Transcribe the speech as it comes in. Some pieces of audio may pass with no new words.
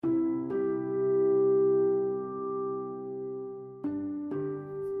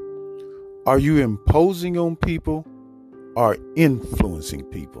Are you imposing on people or influencing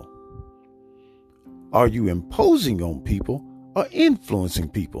people? Are you imposing on people or influencing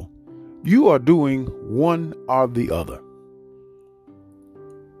people? You are doing one or the other.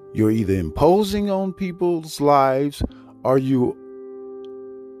 You're either imposing on people's lives or you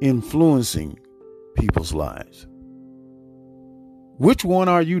influencing people's lives. Which one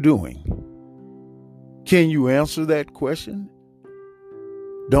are you doing? Can you answer that question?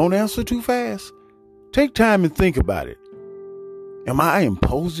 Don't answer too fast. Take time and think about it. Am I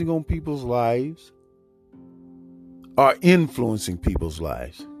imposing on people's lives or influencing people's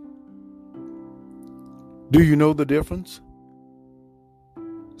lives? Do you know the difference?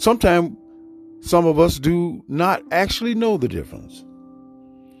 Sometimes some of us do not actually know the difference.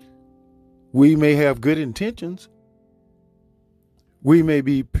 We may have good intentions. We may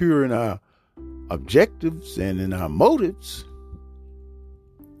be pure in our objectives and in our motives,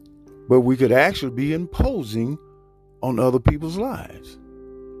 but we could actually be imposing on other people's lives.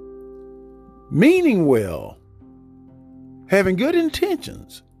 Meaning well, having good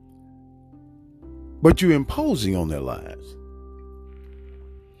intentions, but you're imposing on their lives.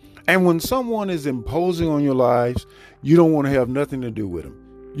 And when someone is imposing on your lives, you don't want to have nothing to do with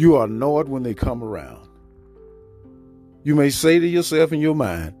them. You are annoyed when they come around. You may say to yourself in your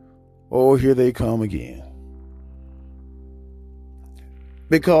mind, oh, here they come again.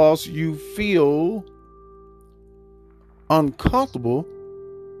 Because you feel uncomfortable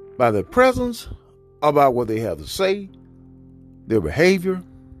by their presence, about what they have to say, their behavior.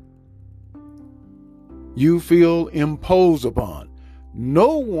 You feel imposed upon.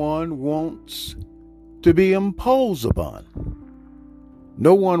 No one wants to be imposed upon.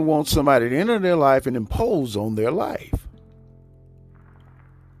 No one wants somebody to enter their life and impose on their life.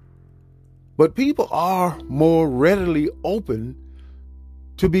 But people are more readily open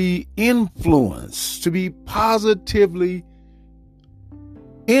to be influenced, to be positively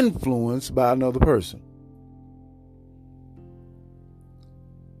influenced by another person.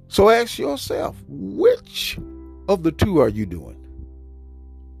 So ask yourself, which of the two are you doing?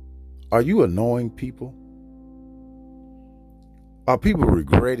 Are you annoying people? Are people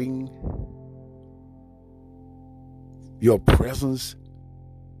regretting your presence?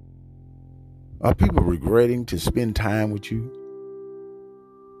 Are people regretting to spend time with you?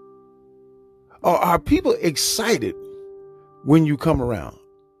 Or are people excited when you come around?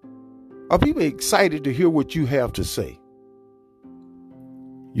 Are people excited to hear what you have to say?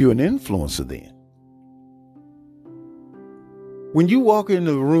 You're an influencer then. When you walk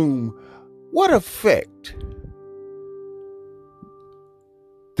into the room, what effect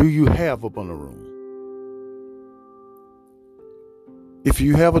do you have upon the room? If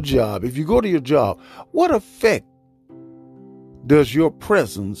you have a job, if you go to your job, what effect does your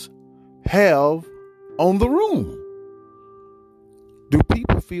presence have on the room? Do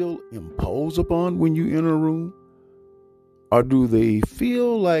people feel imposed upon when you enter a room? Or do they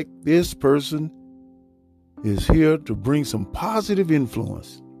feel like this person is here to bring some positive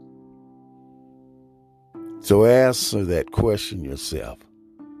influence? So answer that question yourself.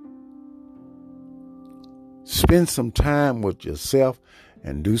 Spend some time with yourself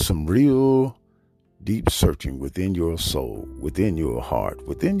and do some real deep searching within your soul, within your heart,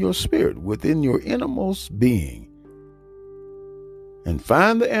 within your spirit, within your innermost being. And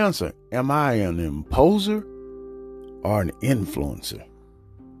find the answer. Am I an imposer or an influencer?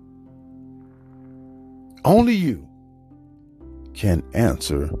 Only you can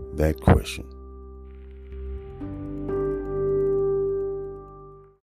answer that question.